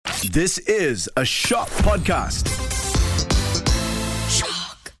This is a Shock Podcast.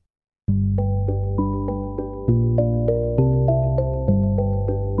 Shock.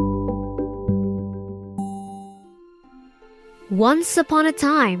 Once upon a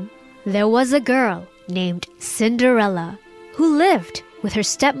time, there was a girl named Cinderella who lived with her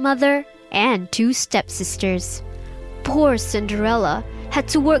stepmother and 2 stepsisters. Poor Cinderella had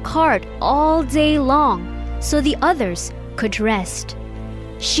to work hard all day long so the others could rest.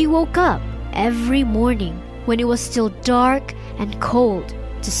 She woke up every morning when it was still dark and cold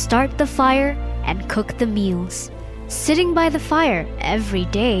to start the fire and cook the meals. Sitting by the fire every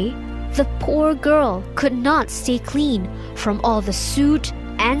day, the poor girl could not stay clean from all the soot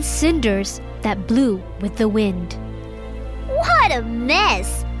and cinders that blew with the wind. What a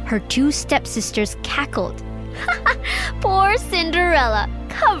mess! Her 2 stepsisters cackled. Poor Cinderella,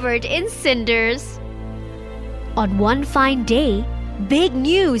 covered in cinders. On one fine day, big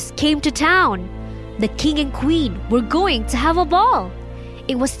news came to town. The king and queen were going to have a ball.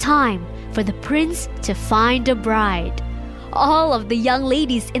 It was time for the prince to find a bride. All of the young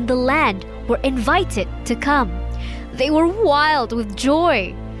ladies in the land were invited to come. They were wild with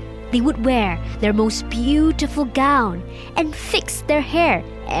joy. They would wear their most beautiful gown and fix their hair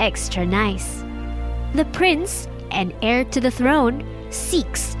extra nice. The prince, and heir to the throne,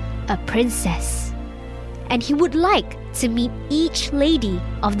 seeks a princess. And he would like to meet each lady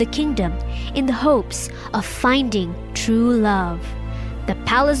of the kingdom in the hopes of finding true love. The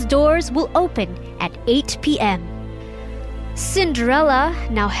palace doors will open at 8 p.m. Cinderella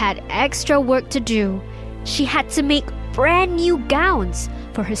now had extra work to do. She had to make brand new gowns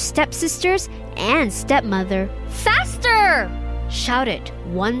for her stepsisters and stepmother. Faster! Shouted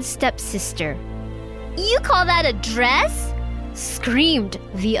one stepsister. You call that a dress? Screamed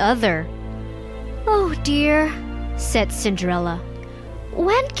the other. Oh dear, said Cinderella.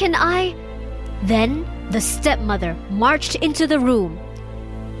 When can I... Then the stepmother marched into the room.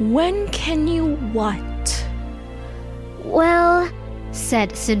 When can you what? Well,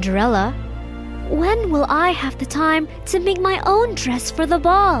 said Cinderella, when will I have the time to make my own dress for the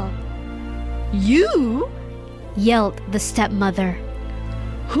ball? You? Yelled the stepmother.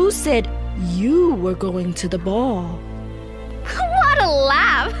 Who said you were going to the ball? What a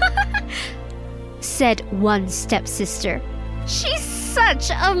laugh! Said one stepsister. She's such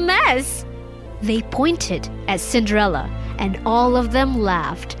a mess. They pointed at Cinderella and all of them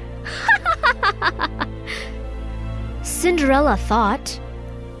laughed. Cinderella thought,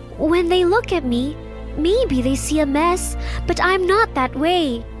 when they look at me, maybe they see a mess, but I'm not that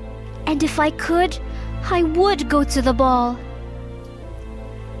way. And if I could, I would go to the ball.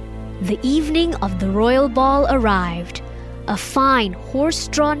 The evening of the royal ball arrived. A fine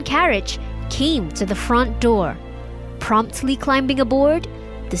horse-drawn carriage came to the front door. Promptly climbing aboard,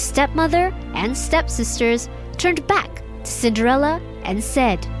 the stepmother and stepsisters turned back to Cinderella and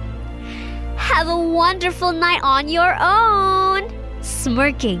said, "Have a wonderful night on your own,"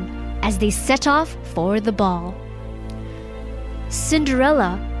 smirking as they set off for the ball.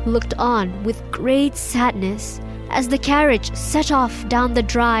 Cinderella looked on with great sadness as the carriage set off down the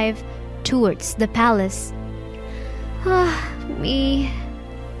drive towards the palace. "Ah, me,"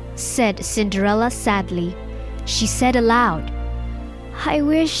 said Cinderella sadly. She said aloud, "I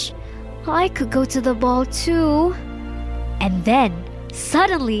wish I could go to the ball too." And then,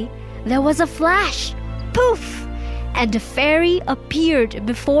 suddenly, there was a flash. Poof! And a fairy appeared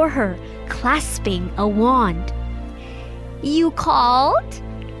before her, clasping a wand. "You called?"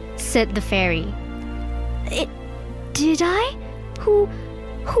 said the fairy. Did I? Who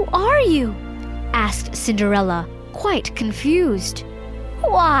are you?" asked Cinderella, quite confused.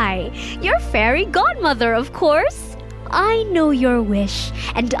 "Why, your fairy godmother, of course. I know your wish,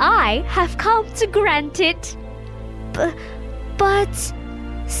 and I have come to grant it." But,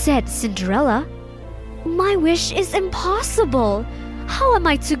 said Cinderella, "My wish is impossible. How am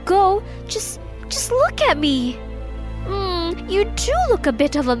I to go? Just look at me." You do look a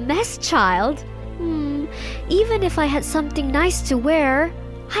bit of a mess, child. Even if I had something nice to wear,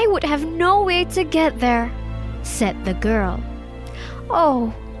 I would have no way to get there," said the girl.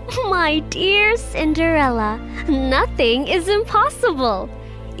 "Oh, my dear Cinderella, nothing is impossible.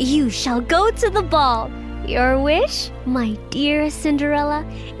 You shall go to the ball. Your wish, my dear Cinderella,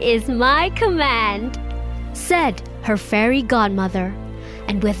 is my command," said her fairy godmother.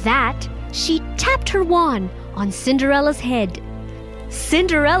 And with that, she tapped her wand on Cinderella's head.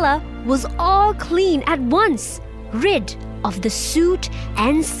 Cinderella was all clean at once, rid of the soot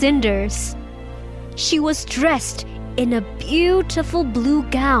and cinders. She was dressed in a beautiful blue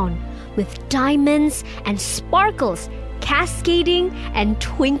gown with diamonds and sparkles cascading and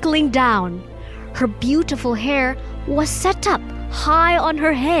twinkling down. Her beautiful hair was set up high on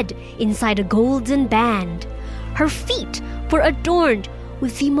her head inside a golden band. Her feet were adorned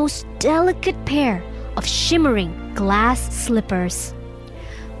with the most delicate pair of shimmering glass slippers.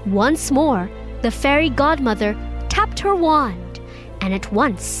 Once more, the fairy godmother tapped her wand, and at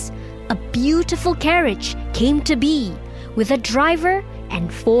once, a beautiful carriage came to be with a driver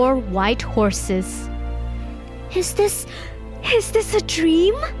and 4 white horses. Is this a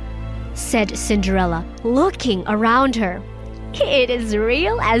dream?" said Cinderella, looking around her. "It is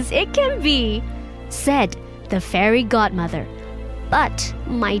real as it can be," said the fairy godmother. "But,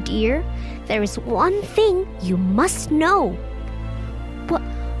 my dear, there is one thing you must know."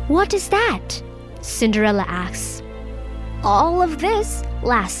 What is that?" Cinderella asks. "All of this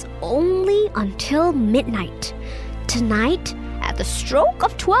lasts only until midnight. Tonight, at the stroke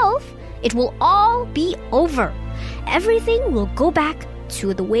of 12, it will all be over. Everything will go back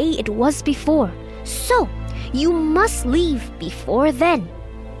to the way it was before. So, you must leave before then."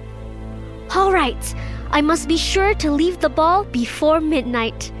 "All right, I must be sure to leave the ball before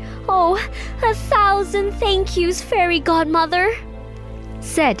midnight." "Oh, 1,000 thank yous, fairy godmother,"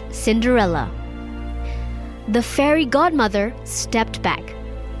 said Cinderella. The fairy godmother stepped back.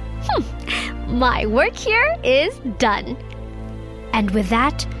 My work here is done." And with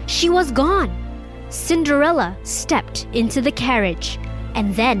that, she was gone. Cinderella stepped into the carriage,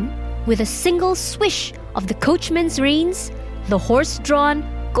 and then, with a single swish of the coachman's reins, the horse-drawn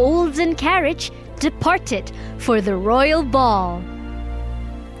golden carriage departed for the royal ball.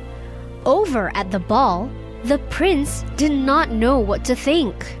 Over at the ball, the prince did not know what to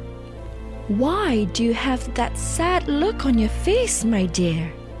think. Why do you have that sad look on your face, my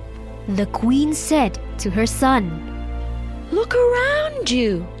dear? The queen said to her son. Look around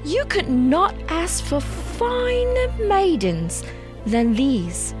you. You could not ask for finer maidens than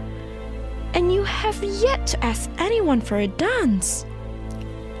these. And you have yet to ask anyone for a dance.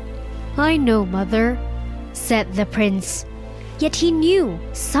 I know, mother, said the prince. Yet he knew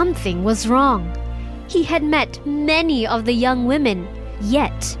something was wrong. He had met many of the young women,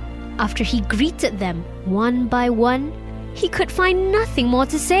 yet, after he greeted them one by one, he could find nothing more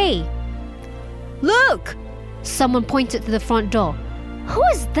to say. Look! Someone pointed to the front door. Who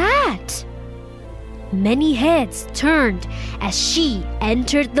is that? Many heads turned as she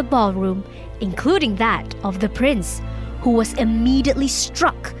entered the ballroom, including that of the prince, who was immediately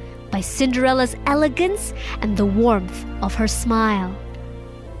struck by Cinderella's elegance and the warmth of her smile.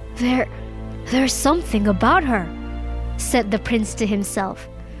 There's something about her, said the prince to himself.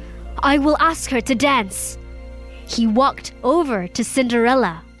 I will ask her to dance. He walked over to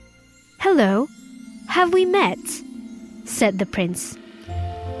Cinderella. Hello, have we met? Said the prince.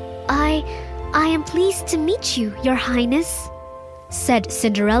 I am pleased to meet you, Your Highness, said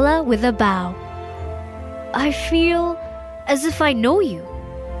Cinderella with a bow. I feel as if I know you,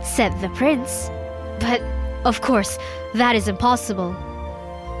 said the prince. But, of course, that is impossible.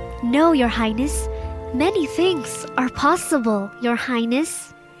 No, Your Highness. Many things are possible, Your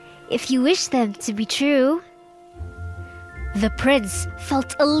Highness, if you wish them to be true. The prince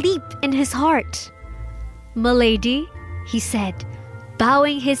felt a leap in his heart. Milady, he said,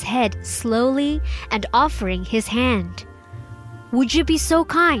 bowing his head slowly and offering his hand. Would you be so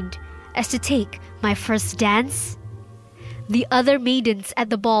kind as to take my first dance? The other maidens at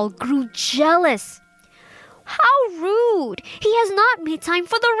the ball grew jealous. How rude! He has not made time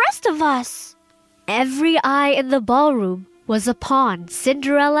for the rest of us. Every eye in the ballroom was upon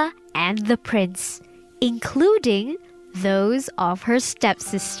Cinderella and the prince, including those of her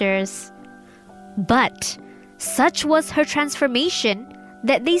stepsisters. But such was her transformation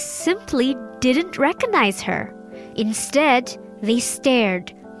that they simply didn't recognize her. Instead, they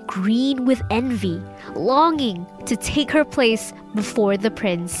stared, green with envy, longing to take her place before the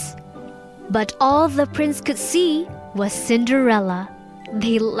prince. But all the prince could see was Cinderella.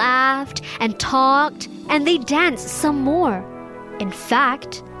 They laughed and talked, and they danced some more. In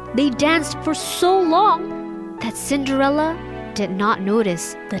fact, they danced for so long that Cinderella did not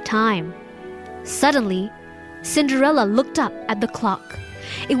notice the time. Suddenly, Cinderella looked up at the clock.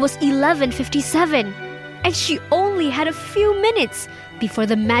 It was 11:57, and she only had a few minutes before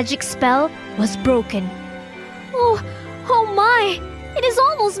the magic spell was broken. Oh my! It is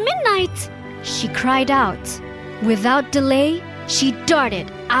almost midnight! She cried out. Without delay, she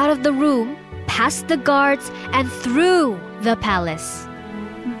darted out of the room, past the guards, and through the palace.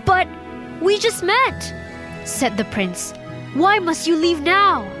 But we just met, said the prince. Why must you leave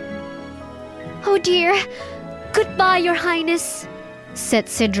now? Oh dear, goodbye, Your Highness, said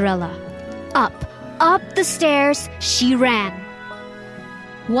Cinderella. Up, up the stairs she ran.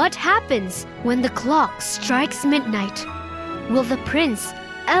 What happens when the clock strikes midnight? Will the prince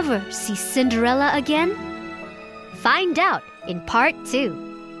ever see Cinderella again? Find out in part 2.